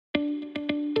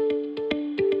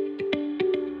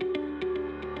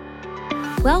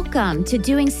Welcome to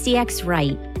Doing CX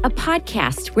Right, a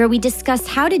podcast where we discuss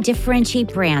how to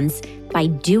differentiate brands by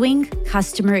doing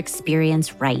customer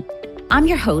experience right. I'm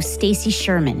your host, Stacy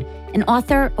Sherman, an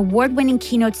author, award-winning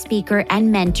keynote speaker,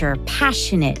 and mentor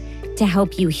passionate to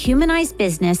help you humanize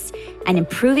business and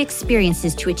improve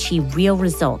experiences to achieve real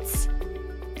results.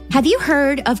 Have you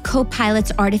heard of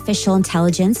Copilot's artificial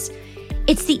intelligence?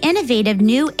 It's the innovative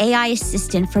new AI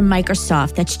assistant from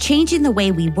Microsoft that's changing the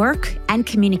way we work and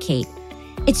communicate.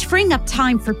 It's freeing up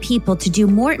time for people to do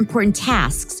more important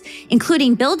tasks,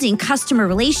 including building customer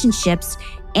relationships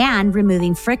and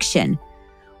removing friction.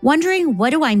 Wondering, what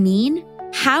do I mean?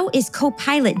 How is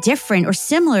Copilot different or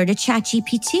similar to Chat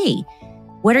GPT?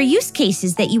 What are use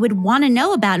cases that you would want to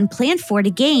know about and plan for to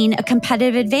gain a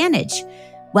competitive advantage?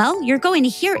 Well, you're going to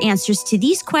hear answers to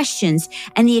these questions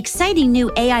and the exciting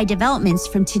new AI developments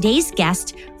from today's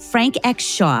guest, Frank X.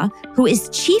 Shaw, who is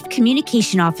Chief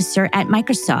Communication Officer at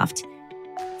Microsoft.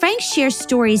 Frank shares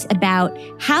stories about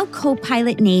how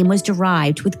Copilot name was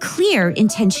derived with clear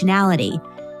intentionality,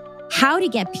 how to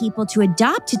get people to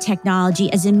adopt to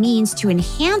technology as a means to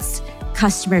enhance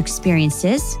customer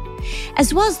experiences,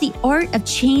 as well as the art of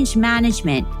change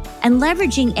management and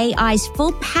leveraging AI's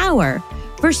full power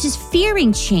versus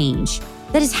fearing change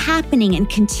that is happening and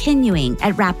continuing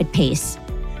at rapid pace.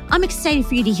 I'm excited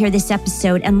for you to hear this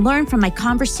episode and learn from my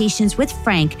conversations with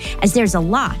Frank, as there's a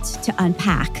lot to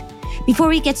unpack. Before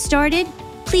we get started,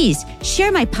 please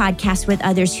share my podcast with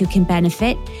others who can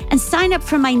benefit and sign up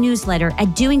for my newsletter at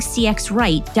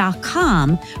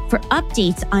doingcxright.com for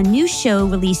updates on new show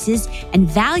releases and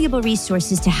valuable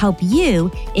resources to help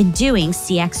you in doing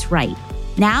CX right.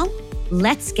 Now,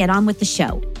 let's get on with the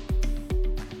show.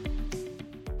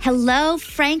 Hello,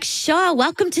 Frank Shaw.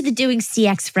 Welcome to the Doing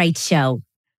CX Right show.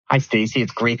 Hi, Stacy.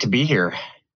 It's great to be here.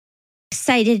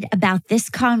 Excited about this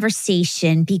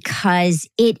conversation because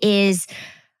it is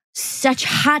such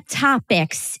hot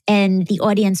topics, and the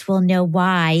audience will know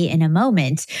why in a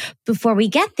moment. Before we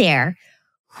get there,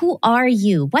 who are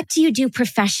you? What do you do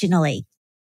professionally?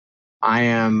 I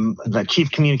am the Chief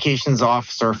Communications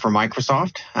Officer for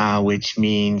Microsoft, which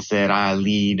means that I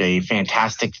lead a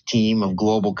fantastic team of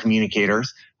global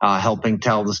communicators, helping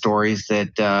tell the stories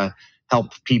that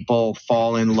help people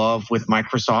fall in love with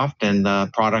Microsoft and the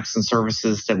products and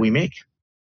services that we make.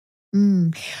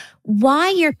 Why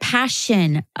your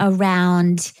passion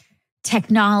around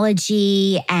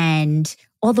technology and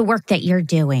all the work that you're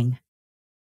doing?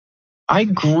 I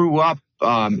grew up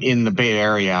in the Bay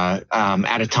Area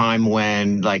at a time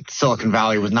when Silicon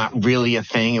Valley was not really a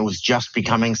thing. It was just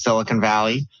becoming Silicon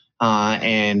Valley.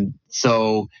 And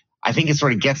so I think it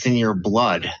sort of gets in your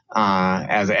blood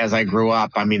as I grew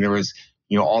up. I mean, there was,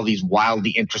 all these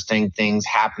wildly interesting things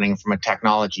happening from a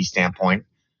technology standpoint.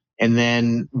 And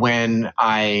then when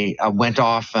I went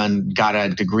off and got a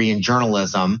degree in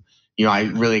journalism, I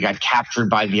really got captured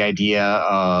by the idea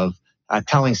of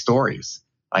telling stories.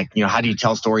 How do you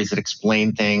tell stories that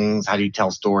explain things? How do you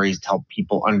tell stories to help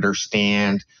people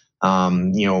understand?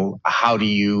 How do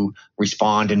you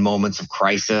respond in moments of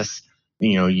crisis?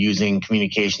 Using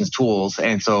communications tools.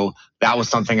 And so that was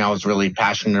something I was really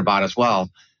passionate about as well.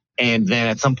 And then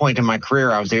at some point in my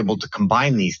career, I was able to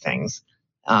combine these things.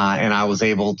 And I was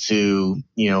able to,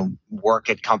 work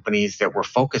at companies that were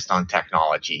focused on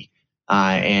technology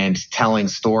and telling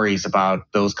stories about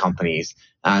those companies.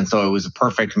 And so it was a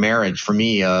perfect marriage for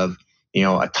me of,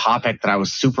 a topic that I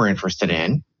was super interested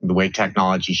in, the way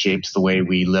technology shapes the way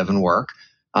we live and work.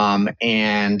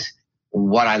 And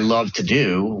what I love to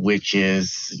do, which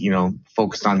is,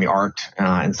 focused on the art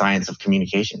and science of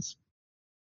communications.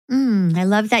 I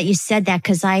love that you said that,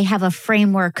 because I have a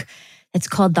framework that's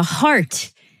called the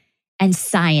heart and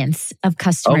science of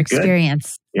customer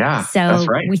experience. Yeah, so that's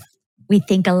right. we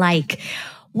think alike.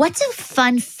 What's a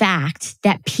fun fact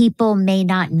that people may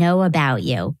not know about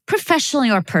you,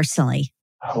 professionally or personally?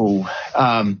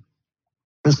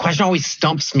 This question always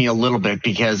stumps me a little bit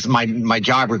because my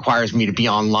job requires me to be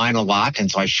online a lot.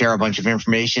 And so I share a bunch of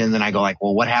information and then I go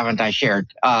well, what haven't I shared?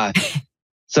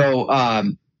 So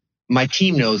my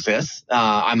team knows this.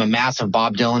 I'm a massive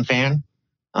Bob Dylan fan.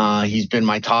 He's been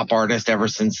my top artist ever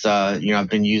since, I've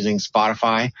been using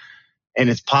Spotify. And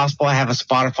it's possible I have a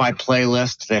Spotify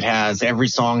playlist that has every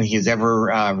song he's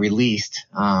ever released.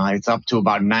 It's up to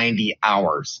about 90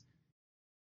 hours.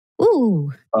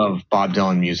 Ooh. Of Bob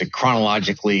Dylan music,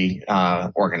 chronologically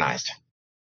organized.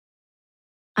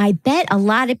 I bet a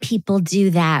lot of people do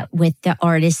that with the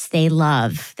artists they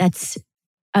love. That's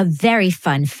a very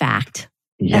fun fact.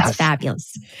 Yes. That's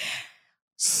fabulous.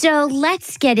 So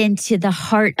let's get into the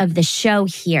heart of the show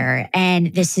here.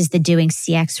 And this is the Doing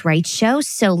CX Right show.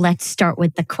 So let's start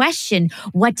with the question: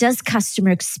 what does customer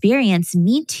experience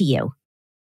mean to you?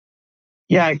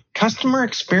 Yeah, customer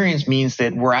experience means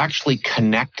that we're actually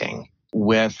connecting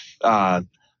with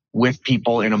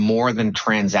people in a more than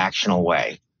transactional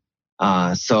way.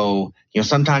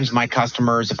 Sometimes my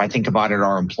customers, if I think about it,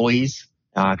 are employees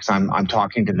because I'm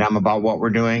talking to them about what we're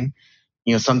doing.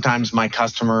 Sometimes my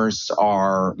customers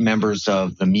are members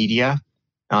of the media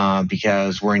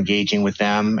because we're engaging with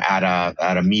them at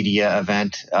a media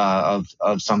event of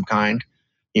some kind.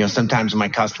 Sometimes my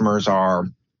customers are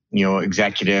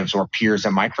executives or peers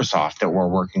at Microsoft that we're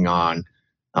working on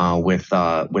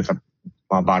about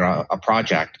a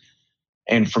project.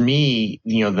 And for me,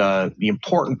 the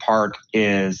important part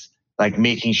is like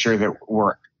making sure that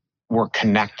we're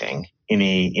connecting in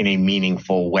a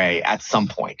meaningful way at some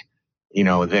point.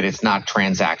 That it's not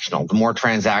transactional. The more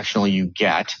transactional you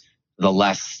get, the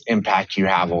less impact you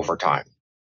have over time.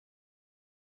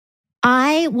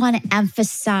 I want to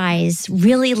emphasize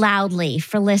really loudly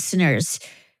for listeners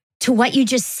to what you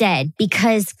just said,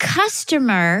 because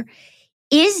customer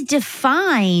is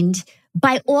defined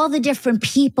by all the different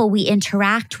people we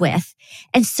interact with.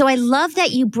 And so I love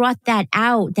that you brought that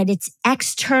out, that it's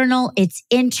external, it's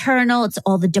internal, it's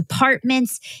all the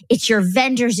departments, it's your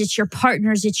vendors, it's your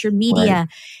partners, it's your media. Right.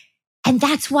 And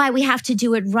that's why we have to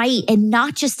do it right and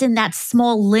not just in that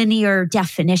small linear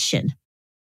definition.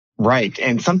 Right.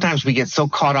 And sometimes we get so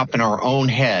caught up in our own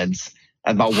heads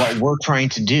about what we're trying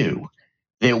to do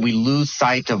that we lose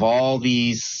sight of all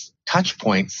these touch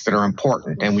points that are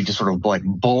important, and we just sort of like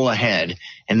bull ahead,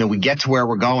 and then we get to where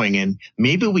we're going, and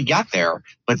maybe we got there,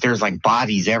 but there's like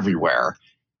bodies everywhere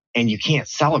and you can't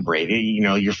celebrate it.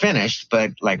 You're finished,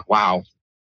 but like, wow,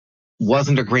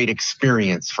 wasn't a great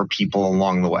experience for people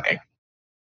along the way.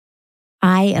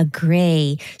 I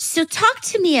agree. So talk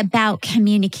to me about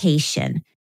communication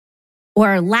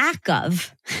or lack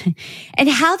of and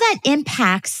how that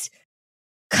impacts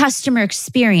customer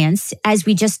experience as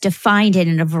we just defined it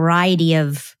in a variety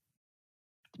of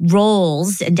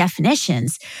roles and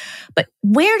definitions. But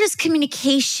where does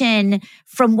communication,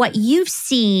 from what you've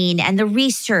seen and the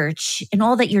research and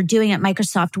all that you're doing at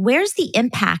Microsoft, where's the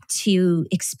impact to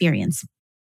experience?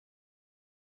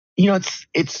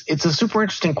 It's a super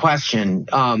interesting question.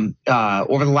 Over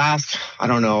the last, I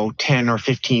don't know, 10 or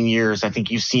 15 years, I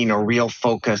think you've seen a real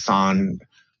focus on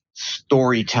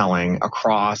storytelling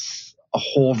across a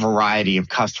whole variety of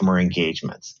customer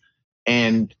engagements.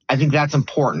 And I think that's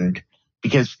important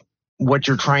because what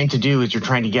you're trying to do is you're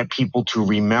trying to get people to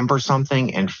remember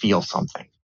something and feel something.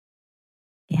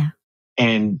 Yeah.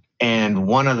 And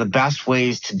one of the best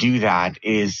ways to do that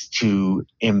is to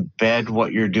embed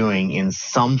what you're doing in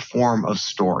some form of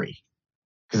story,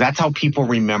 because that's how people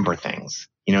remember things.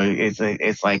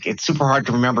 It's like it's super hard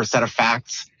to remember a set of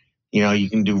facts. You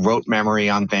can do rote memory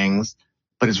on things,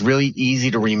 but it's really easy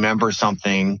to remember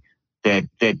something that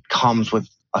comes with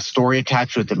a story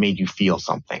attached to it that made you feel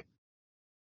something.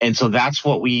 And so that's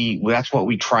what we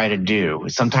try to do.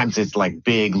 Sometimes it's like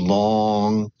big,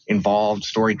 long, involved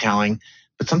storytelling,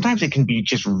 but sometimes it can be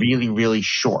just really, really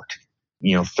short,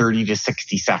 30 to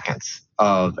 60 seconds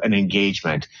of an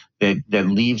engagement that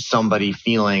leaves somebody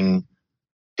feeling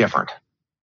different,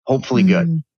 hopefully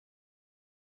good.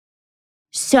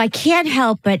 So I can't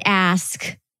help but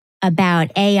ask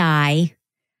about AI,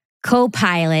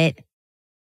 Copilot.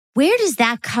 Where does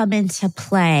that come into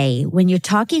play when you're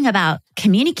talking about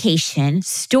communication,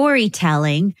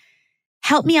 storytelling?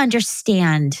 Help me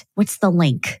understand, what's the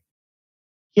link?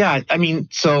 Yeah, I mean,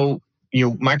 so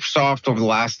Microsoft over the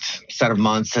last set of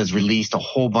months has released a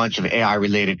whole bunch of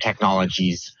AI-related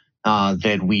technologies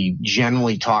that we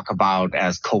generally talk about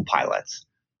as copilots.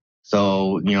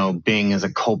 So, Bing is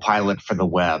a copilot for the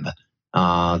web.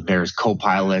 There's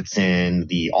copilots in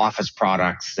the Office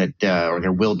products or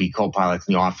there will be copilots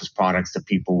in the Office products that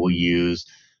people will use.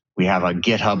 We have a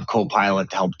GitHub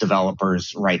copilot to help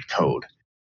developers write code.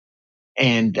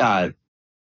 And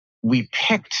we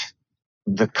picked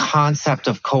the concept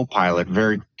of copilot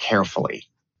very carefully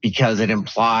because it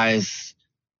implies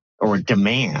or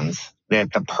demands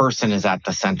that the person is at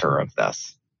the center of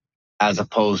this, as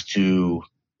opposed to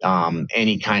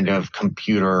any kind of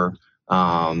computer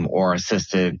or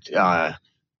assisted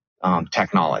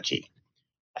technology.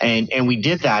 And we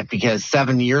did that because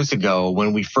 7 years ago,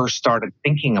 when we first started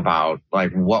thinking about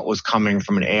like what was coming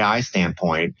from an AI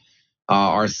standpoint,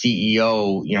 our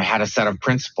CEO, had a set of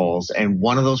principles, and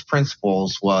one of those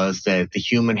principles was that the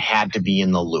human had to be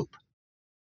in the loop,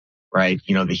 right?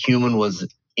 The human was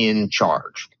in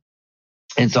charge.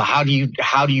 And so how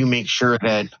do you make sure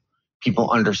that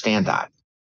people understand that.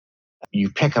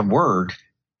 You pick a word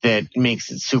that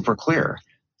makes it super clear.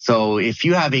 So if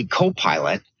you have a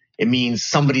Copilot, it means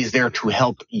somebody's there to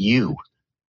help you.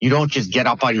 You don't just get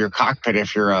up out of your cockpit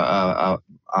if you're a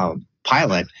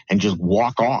pilot and just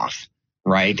walk off,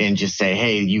 right? And just say,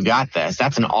 hey, you got this.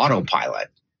 That's an autopilot.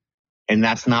 And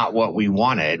that's not what we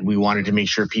wanted. We wanted to make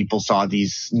sure people saw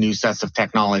these new sets of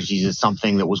technologies as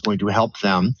something that was going to help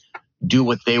them do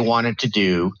what they wanted to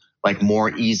do, like more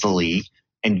easily,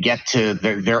 and get to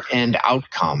their end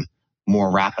outcome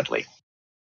more rapidly.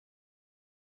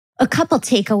 A couple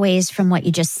takeaways from what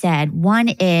you just said. One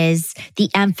is the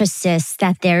emphasis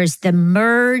that there's the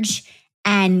merge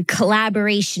and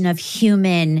collaboration of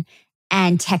human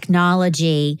and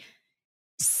technology.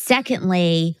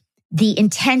 Secondly, the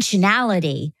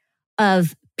intentionality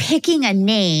of picking a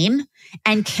name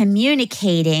and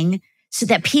communicating so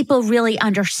that people really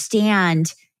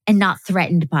understand and not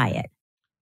threatened by it.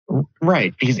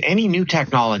 Right, because any new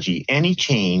technology, any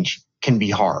change can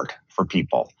be hard for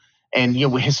people. And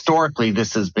historically,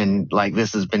 this has been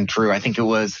true. I think it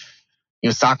was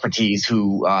Socrates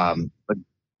who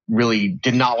really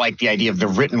did not like the idea of the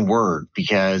written word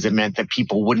because it meant that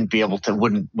people wouldn't be able to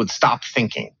would stop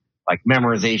thinking. Like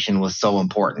memorization was so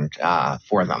important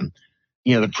for them.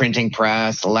 The printing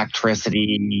press,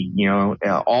 electricity,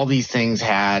 all these things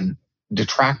had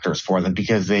detractors for them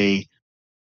because they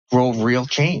drove real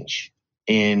change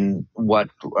in what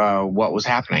was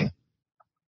happening.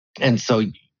 And so,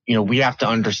 we have to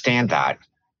understand that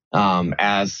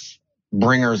as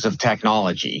bringers of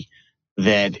technology,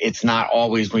 that it's not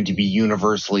always going to be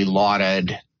universally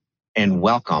lauded and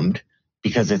welcomed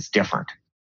because it's different.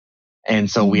 And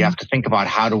so we have to think about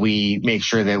how do we make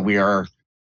sure that we are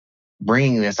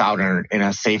bringing this out in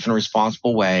a safe and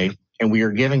responsible way, and we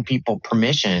are giving people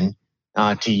permission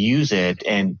to use it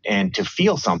and to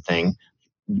feel something,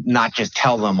 not just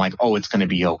tell them like, oh, it's going to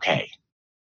be okay.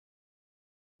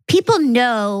 People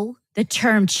know the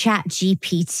term Chat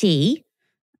GPT,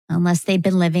 unless they've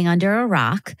been living under a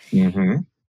rock. Mm-hmm.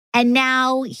 And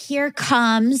now here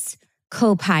comes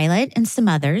Copilot and some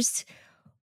others.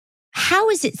 How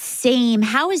is it same?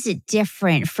 How is it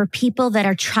different for people that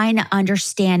are trying to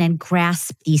understand and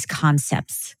grasp these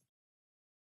concepts?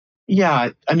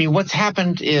 Yeah, I mean, what's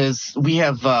happened is we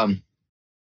have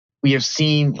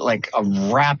seen like a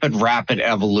rapid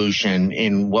evolution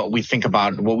in what we think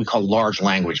about what we call large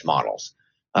language models.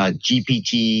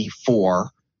 GPT-4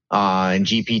 and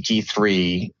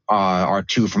GPT-3 are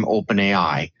two from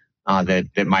OpenAI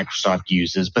that Microsoft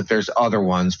uses, but there's other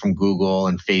ones from Google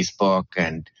and Facebook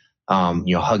and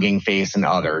Hugging Face and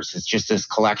others. It's just this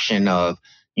collection of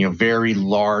very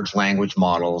large language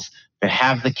models that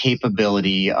have the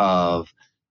capability of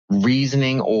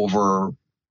reasoning over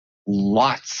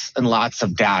lots and lots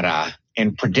of data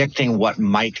and predicting what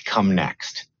might come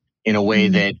next in a way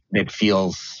that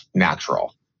feels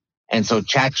natural. And so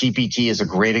Chat GPT is a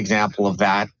great example of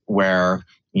that, where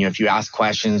if you ask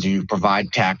questions or you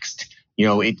provide text,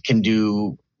 it can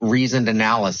do reasoned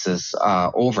analysis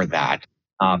over that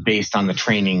based on the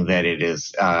training that it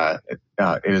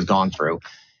has gone through.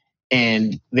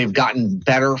 And they've gotten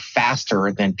better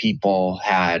faster than people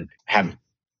have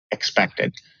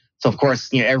expected. So of course,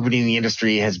 everybody in the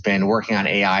industry has been working on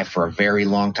AI for a very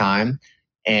long time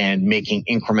and making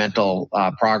incremental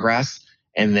progress.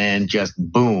 And then just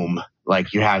boom,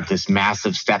 like you have this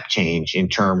massive step change in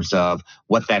terms of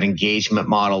what that engagement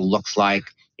model looks like,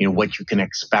 what you can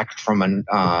expect from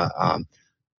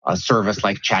a service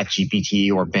like Chat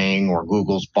GPT or Bing or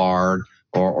Google's Bard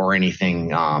or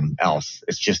anything else.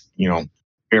 It's just,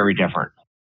 very different.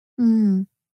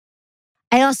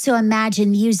 I also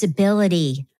imagine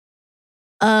usability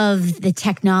of the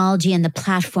technology and the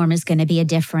platform is going to be a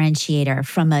differentiator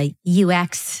from a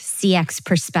UX CX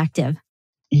perspective.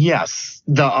 Yes,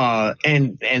 and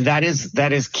that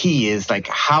is key. Is like,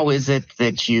 how is it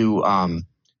that you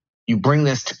bring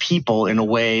this to people in a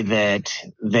way that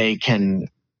they can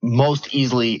most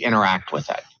easily interact with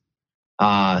it?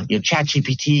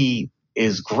 ChatGPT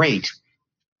is great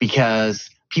because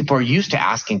people are used to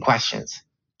asking questions,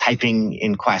 typing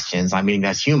in questions. I mean,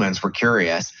 as humans, we're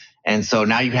curious. And so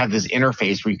now you have this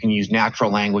interface where you can use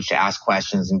natural language to ask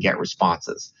questions and get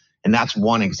responses. And that's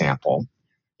one example.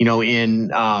 In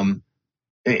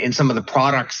some of the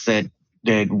products that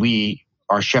we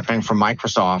are shipping from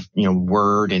Microsoft,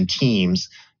 Word and Teams,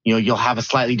 you'll have a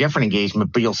slightly different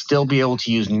engagement, but you'll still be able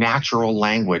to use natural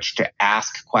language to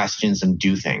ask questions and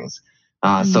do things.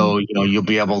 So, you'll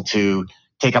be able to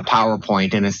take a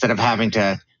PowerPoint, and instead of having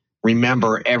to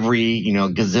remember every,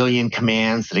 gazillion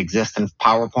commands that exist in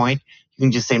PowerPoint, you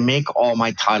can just say, make all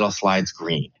my title slides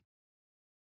green.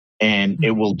 and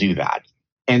it will do that.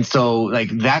 And so like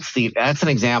that's an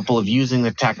example of using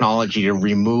the technology to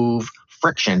remove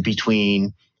friction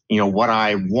between, what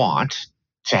I want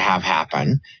to have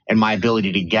happen and my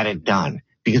ability to get it done.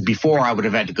 Because before I would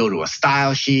have had to go to a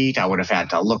style sheet, I would have had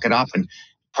to look it up and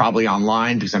probably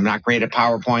online because I'm not great at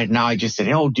PowerPoint. Now I just said,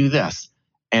 oh, do this.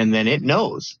 And then it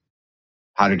knows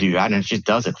how to do that and it just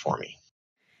does it for me.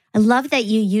 I love that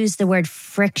you use the word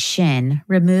friction,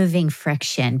 removing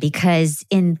friction, because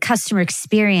in customer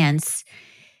experience,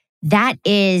 that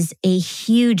is a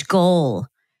huge goal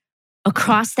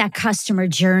across that customer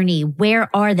journey. Where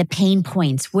are the pain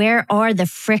points? Where are the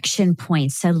friction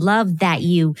points? I love that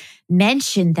you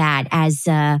mentioned that as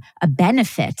a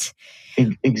benefit.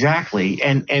 Exactly.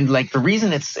 And like the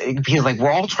reason it's because like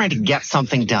we're all trying to get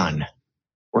something done.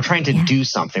 We're trying to do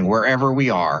something wherever we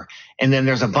are. And then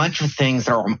there's a bunch of things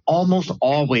that are almost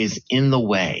always in the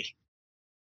way.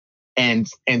 And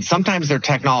sometimes they're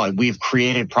technology. We have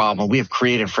created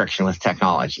friction with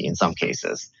technology in some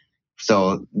cases.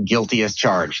 So guilty as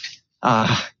charged.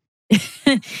 But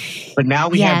now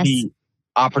we have the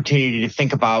opportunity to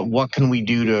think about what can we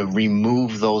do to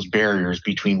remove those barriers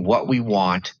between what we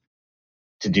want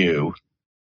to do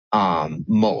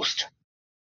most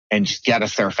and just get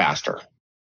us there faster.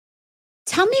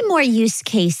 Tell me more use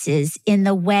cases in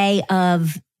the way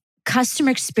of customer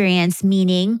experience,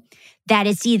 meaning that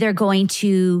it's either going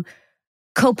to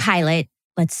Copilot,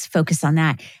 let's focus on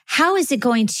that. How is it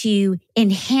going to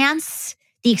enhance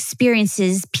the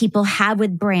experiences people have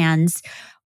with brands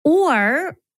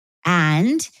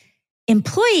and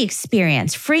employee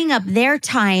experience, freeing up their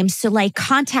time so like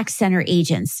contact center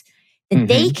agents, that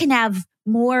they can have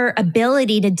more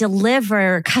ability to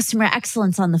deliver customer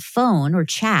excellence on the phone or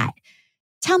chat?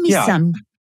 Tell me some.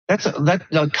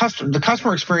 The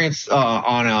customer experience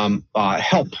on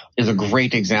help is a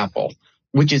great example,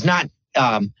 which is not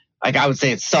like I would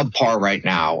say it's subpar right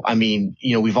now. I mean,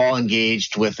 we've all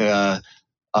engaged with a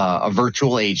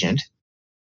virtual agent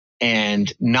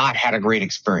and not had a great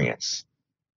experience,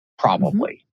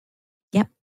 probably. Yep.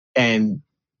 And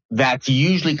that's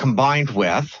usually combined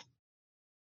with,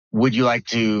 would you like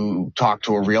to talk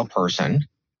to a real person,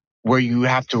 where you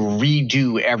have to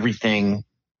redo everything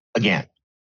again.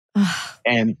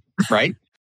 And right.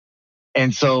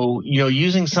 And so,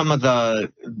 using some of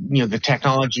the, the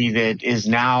technology that is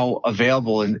now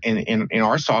available in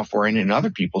our software and in other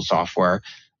people's software,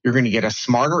 you're going to get a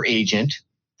smarter agent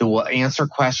that will answer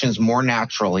questions more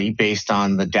naturally based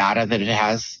on the data that it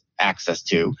has access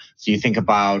to. So you think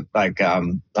about like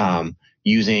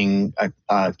using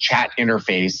a chat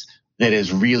interface that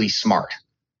is really smart,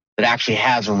 that actually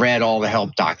has read all the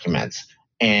help documents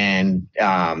and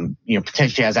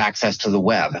potentially has access to the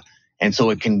web. And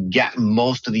so it can get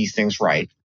most of these things right.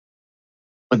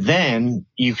 But then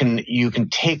you can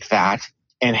take that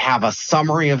and have a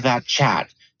summary of that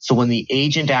chat. So when the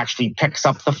agent actually picks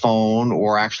up the phone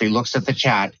or actually looks at the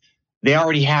chat, they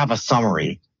already have a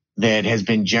summary that has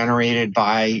been generated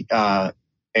by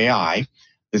AI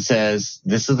that says,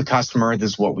 this is the customer,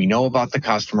 this is what we know about the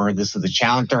customer, this is the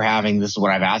challenge they're having, this is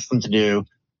what I've asked them to do,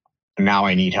 and now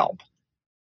I need help.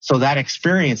 So that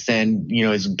experience then,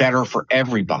 is better for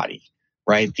everybody,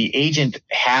 right? The agent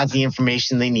has the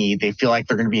information they need. They feel like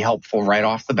they're going to be helpful right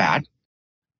off the bat,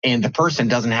 and the person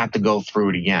doesn't have to go through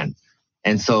it again.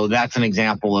 And so that's an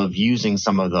example of using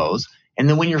some of those. And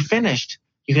then when you're finished,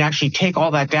 you can actually take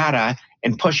all that data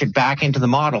and push it back into the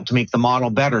model to make the model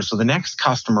better. So the next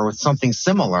customer with something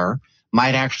similar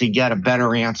might actually get a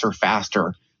better answer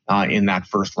faster in that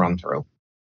first run through.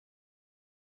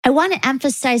 I want to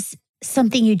emphasize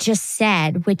something you just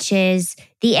said, which is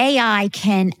the AI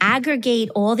can aggregate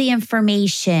all the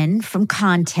information from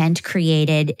content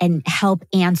created and help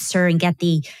answer and get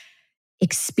the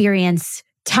experience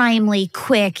timely,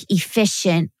 quick,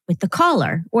 efficient with the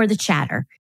caller or the chatter.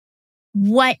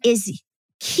 What is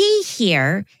key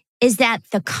here is that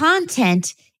the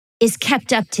content is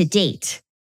kept up to date.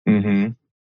 Mm-hmm.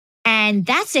 And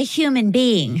that's a human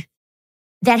being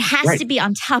that has to be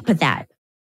on top of that.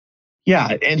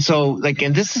 Yeah. And so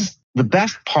and this is the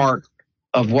best part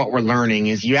of what we're learning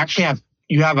is you actually have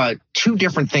two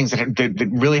different things that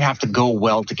really have to go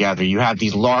well together. You have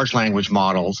these large language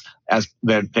models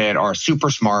that are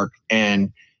super smart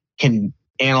and can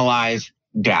analyze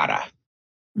data.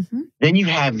 Mm-hmm. Then you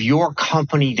have your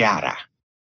company data,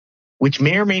 which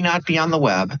may or may not be on the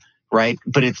web, right?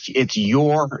 But it's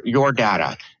your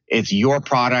data. It's your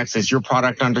products. It's your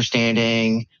product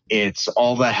understanding. It's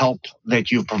all the help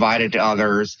that you've provided to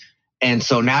others. And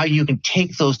so now you can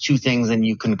take those two things and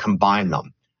you can combine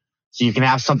them. So you can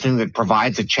have something that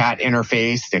provides a chat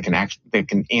interface that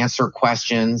can answer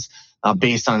questions,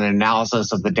 based on an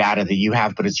analysis of the data that you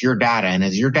have, but it's your data. And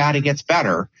as your data gets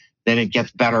better, then it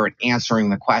gets better at answering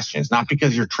the questions, not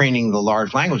because you're training the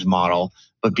large language model,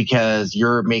 but because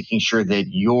you're making sure that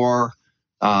your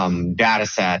data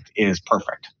set is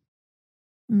perfect.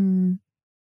 Mm.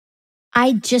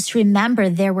 I just remember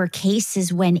there were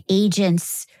cases when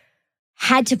agents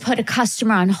had to put a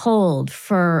customer on hold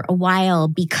for a while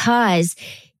because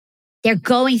they're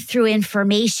going through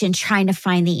information trying to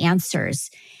find the answers.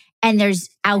 And there's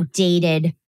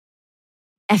outdated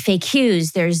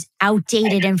FAQs, there's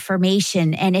outdated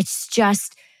information, and it's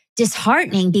just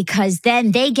disheartening because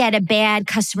then they get a bad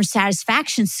customer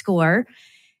satisfaction score.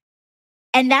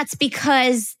 And that's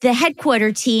because the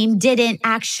headquarter team didn't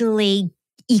actually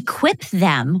equip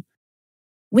them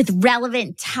with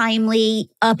relevant, timely,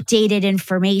 updated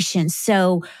information.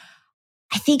 So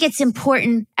I think it's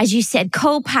important, as you said,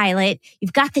 Copilot,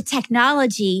 you've got the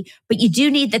technology, but you do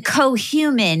need the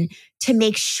co-human to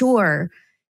make sure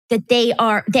that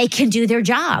they can do their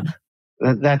job.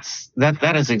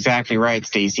 That is exactly right,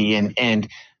 Stacy. And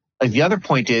the other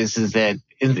point is that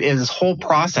in this whole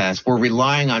process, we're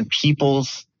relying on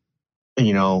people's,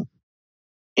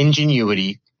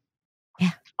 ingenuity,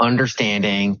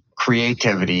 understanding,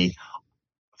 creativity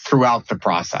throughout the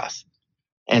process.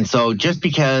 And so just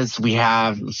because we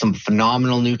have some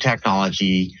phenomenal new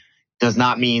technology does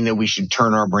not mean that we should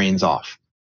turn our brains off,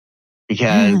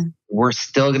 because we're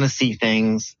still going to see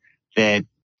things that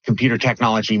computer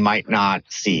technology might not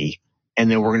see, and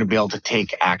then we're going to be able to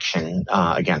take action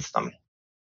against them.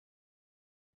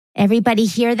 Everybody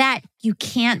hear that? You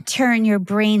can't turn your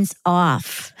brains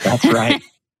off. That's right.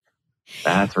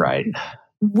 That's right.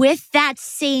 With that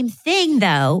same thing,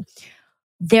 though,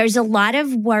 there's a lot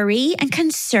of worry and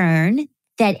concern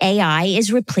that AI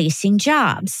is replacing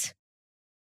jobs.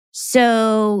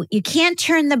 So you can't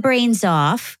turn the brains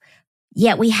off,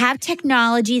 yet we have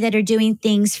technology that are doing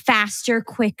things faster,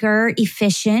 quicker,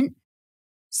 efficient.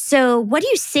 So what do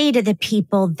you say to the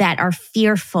people that are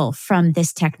fearful from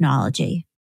this technology?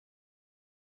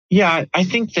 Yeah, I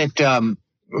think that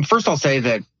first I'll say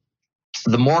that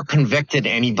the more convicted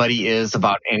anybody is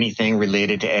about anything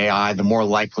related to AI, the more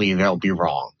likely they'll be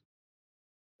wrong.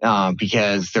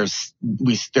 Because there's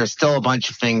still a bunch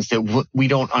of things that we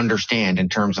don't understand in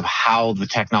terms of how the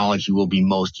technology will be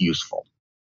most useful.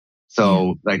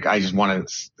 So, I just want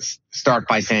to start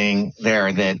by saying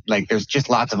there that there's just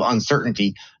lots of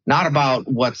uncertainty, not about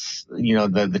what's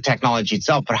the technology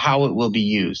itself, but how it will be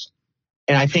used.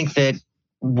 And I think that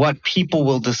what people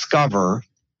will discover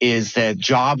is that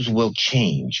jobs will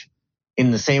change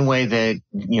in the same way that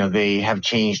they have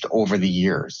changed over the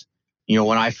years.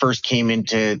 When I first came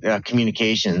into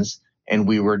communications and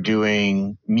we were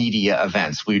doing media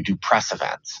events, we would do press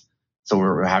events. So we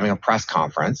were having a press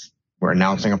conference, we're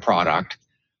announcing a product.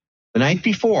 The night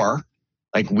before,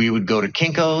 we would go to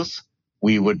Kinko's,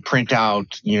 we would print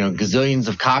out, gazillions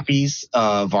of copies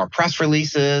of our press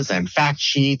releases and fact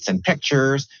sheets and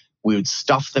pictures. We would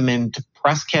stuff them into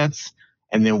press kits,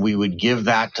 and then we would give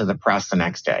that to the press the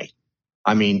next day.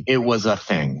 I mean, it was a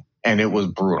thing, and it was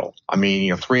brutal. I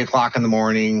mean, 3:00 in the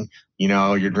morning,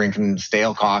 you're drinking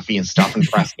stale coffee and stuffing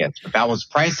press kits. But that was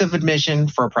price of admission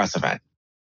for a press event.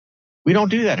 We don't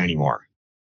do that anymore,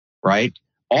 right?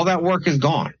 All that work is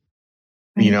gone,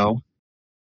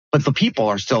 but the people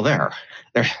are still there.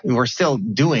 We're still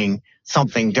doing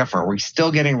something different. We're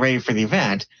still getting ready for the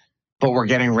event, but we're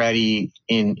getting ready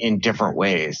in different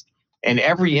ways. And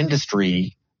every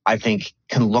industry, I think,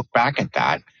 can look back at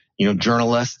that.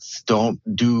 Journalists don't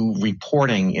do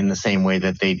reporting in the same way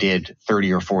that they did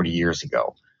 30 or 40 years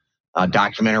ago.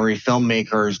 Documentary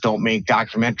filmmakers don't make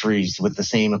documentaries with the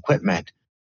same equipment.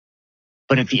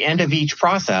 But at the end of each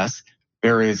process,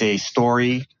 there is a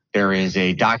story, there is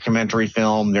a documentary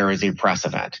film, there is a press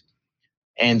event.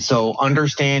 And so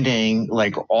understanding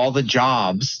all the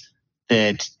jobs,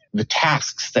 that the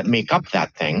tasks that make up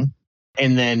that thing,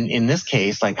 and then in this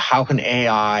case, how can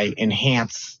AI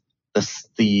enhance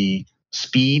the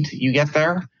speed you get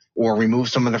there or remove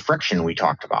some of the friction we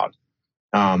talked about,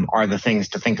 are the things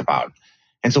to think about.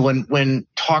 And so when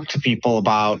talk to people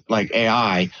about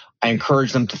AI, I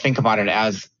encourage them to think about it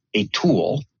as a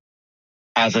tool,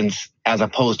 as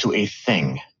opposed to a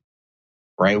thing,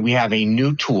 right? We have a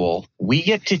new tool. We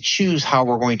get to choose how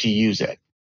we're going to use it.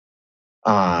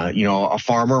 A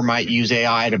farmer might use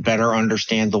AI to better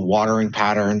understand the watering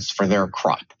patterns for their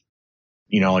crop.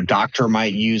 A doctor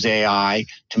might use AI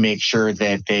to make sure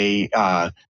that they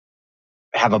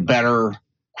have a better,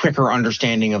 quicker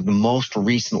understanding of the most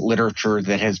recent literature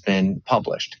that has been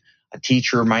published. A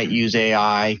teacher might use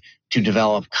AI to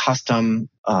develop custom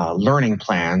learning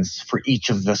plans for each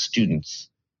of the students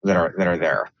that are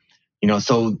there.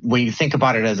 So when you think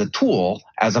about it as a tool,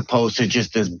 as opposed to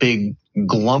just this big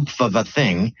glump of a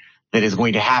thing that is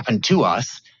going to happen to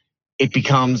us, it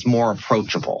becomes more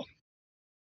approachable.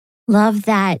 Love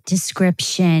that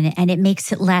description. And it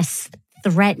makes it less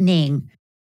threatening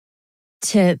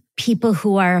to people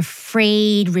who are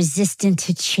afraid, resistant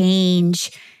to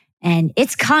change. And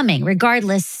it's coming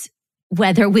regardless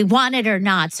whether we want it or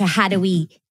not. So how do we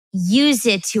use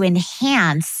it to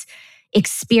enhance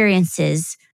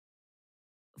experiences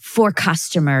for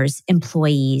customers,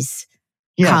 employees,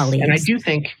 colleagues? And I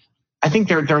think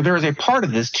there is a part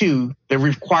of this too that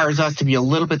requires us to be a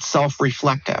little bit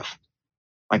self-reflective.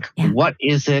 Like, what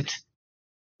is it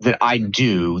that I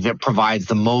do that provides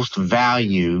the most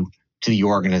value to the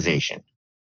organization?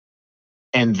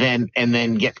 And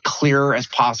then get clearer as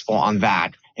possible on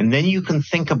that. And then you can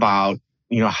think about,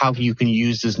 how you can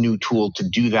use this new tool to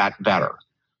do that better.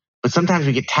 But sometimes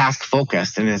we get task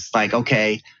focused and it's like,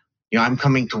 okay, I'm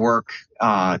coming to work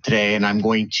today and I'm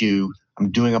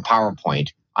doing a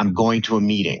PowerPoint. I'm going to a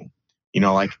meeting.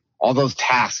 Like all those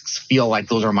tasks feel like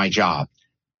those are my job.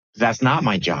 That's not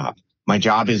my job. My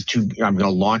job is I'm going to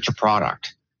launch a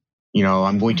product.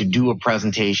 I'm going to do a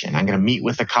presentation. I'm going to meet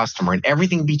with the customer, and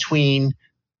everything between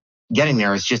getting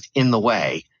there is just in the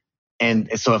way. And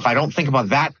so if I don't think about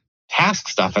that task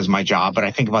stuff as my job, but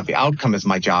I think about the outcome as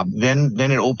my job, then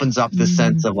it opens up the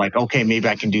sense of like, okay, maybe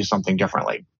I can do something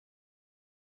differently.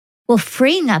 Well,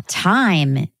 freeing up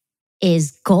time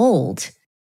is gold.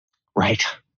 Right.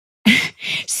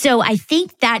 So I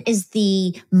think that is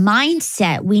the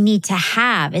mindset we need to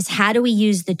have, is how do we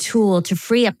use the tool to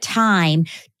free up time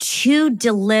to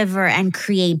deliver and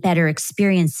create better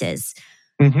experiences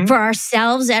for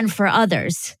ourselves and for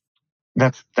others.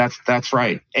 That's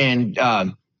right. And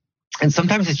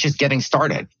sometimes it's just getting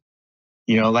started,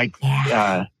 what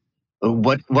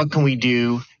can we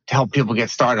do to help people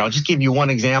get started? I'll just give you one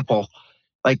example.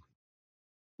 Like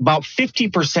about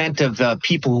 50% of the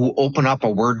people who open up a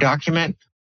Word document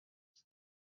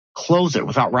close it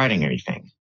without writing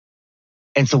anything.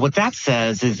 And so what that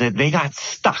says is that they got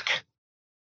stuck,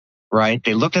 right?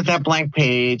 They looked at that blank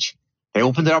page, they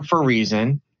opened it up for a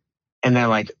reason, and they're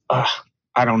like,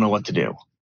 I don't know what to do.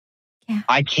 Yeah.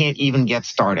 I can't even get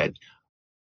started.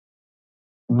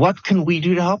 What can we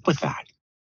do to help with that?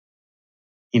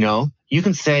 You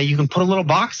can put a little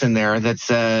box in there that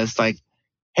says like,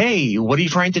 hey, what are you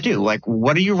trying to do? Like,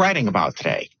 what are you writing about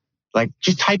today? Like,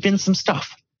 just type in some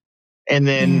stuff and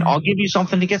then I'll give you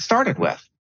something to get started with.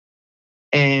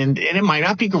 And it might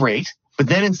not be great, but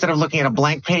then instead of looking at a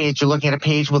blank page, you're looking at a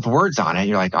page with words on it.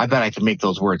 You're like, I bet I can make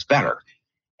those words better.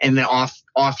 And then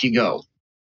off you go.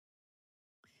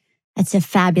 That's a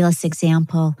fabulous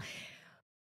example.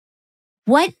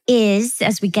 What is,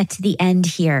 as we get to the end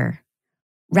here,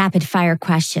 rapid fire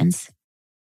questions?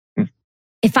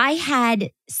 If I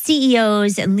had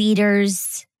CEOs and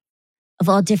leaders of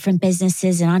all different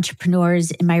businesses and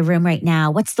entrepreneurs in my room right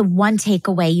now, what's the one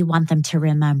takeaway you want them to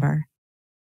remember?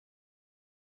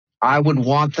 I would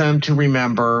want them to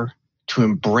remember to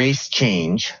embrace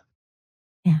change.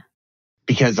 Yeah.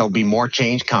 Because there'll be more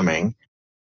change coming.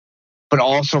 But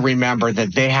also remember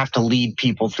that they have to lead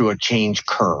people through a change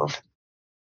curve.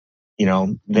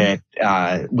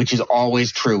 Which is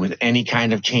always true with any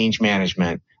kind of change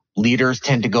management. Leaders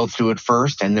tend to go through it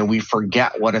first, and then we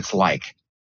forget what it's like.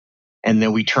 And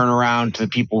then we turn around to the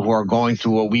people who are going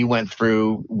through what we went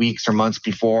through weeks or months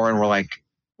before, and we're like,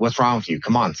 what's wrong with you?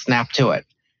 Come on, snap to it.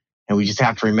 And we just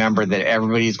have to remember that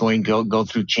everybody's going to go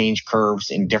through change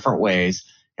curves in different ways,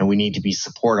 and we need to be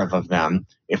supportive of them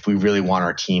if we really want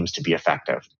our teams to be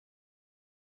effective.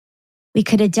 We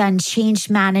could have done change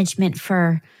management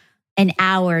for an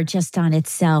hour just on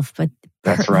itself, but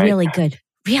that's right.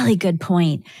 Really good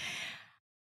point.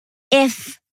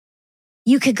 If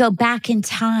you could go back in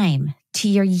time to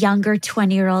your younger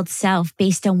 20-year-old self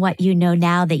based on what you know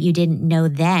now that you didn't know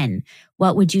then,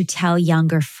 what would you tell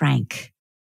younger Frank?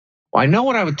 Well, I know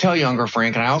what I would tell younger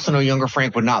Frank, and I also know younger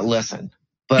Frank would not listen.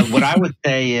 But what I would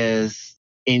say is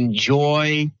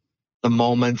enjoy the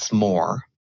moments more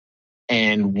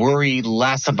and worry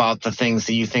less about the things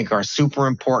that you think are super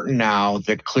important now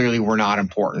that clearly were not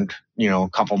important, a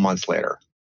couple months later.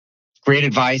 Great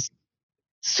advice.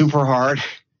 Super hard.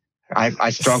 I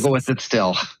struggle with it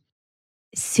still.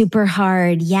 Super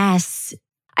hard. Yes.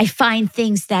 I find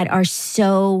things that are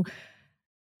so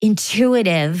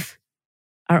intuitive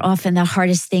are often the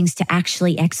hardest things to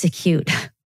actually execute.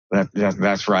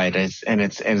 That's right.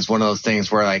 It's one of those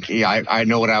things where I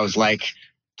know what I was like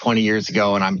 20 years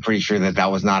ago, and I'm pretty sure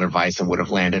that was not advice that would have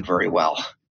landed very well.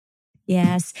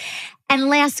 Yes. And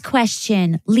last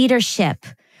question, leadership.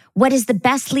 What is the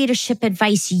best leadership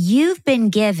advice you've been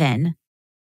given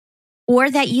or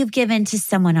that you've given to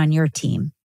someone on your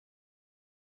team?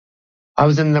 I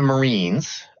was in the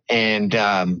Marines, and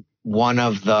one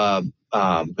of the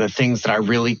things that I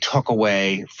really took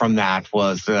away from that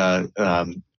was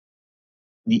the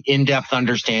in-depth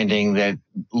understanding that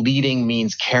leading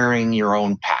means carrying your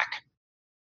own pack.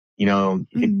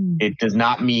 It does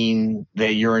not mean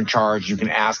that you're in charge. You can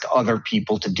ask other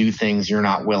people to do things you're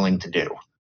not willing to do.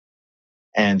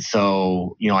 And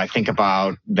so, I think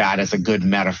about that as a good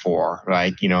metaphor,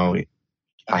 right?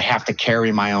 I have to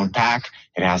carry my own pack.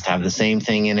 It has to have the same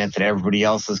thing in it that everybody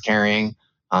else is carrying.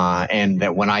 And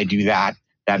that when I do that,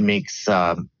 that makes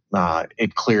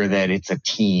it clear that it's a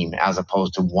team as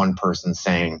opposed to one person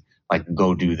saying, like,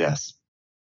 go do this.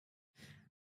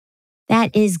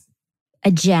 That is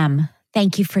a gem.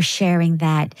 Thank you for sharing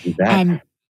that. And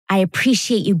I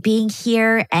appreciate you being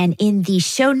here. And in the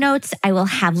show notes, I will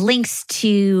have links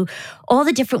to all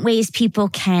the different ways people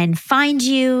can find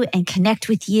you and connect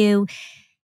with you.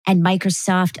 And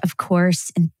Microsoft, of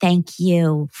course. And thank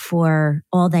you for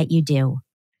all that you do.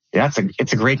 Yeah,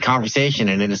 it's a great conversation,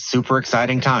 and it is super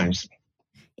exciting times.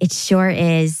 It sure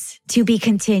is. To be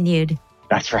continued.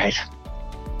 That's right.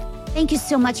 Thank you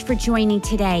so much for joining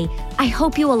today. I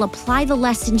hope you will apply the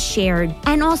lessons shared,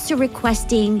 and also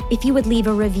requesting if you would leave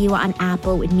a review on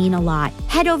Apple would mean a lot.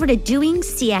 Head over to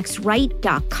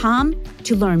doingcxright.com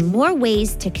to learn more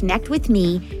ways to connect with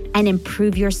me and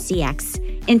improve your CX.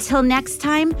 Until next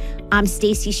time, I'm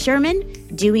Stacy Sherman,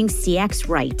 Doing CX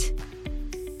Right.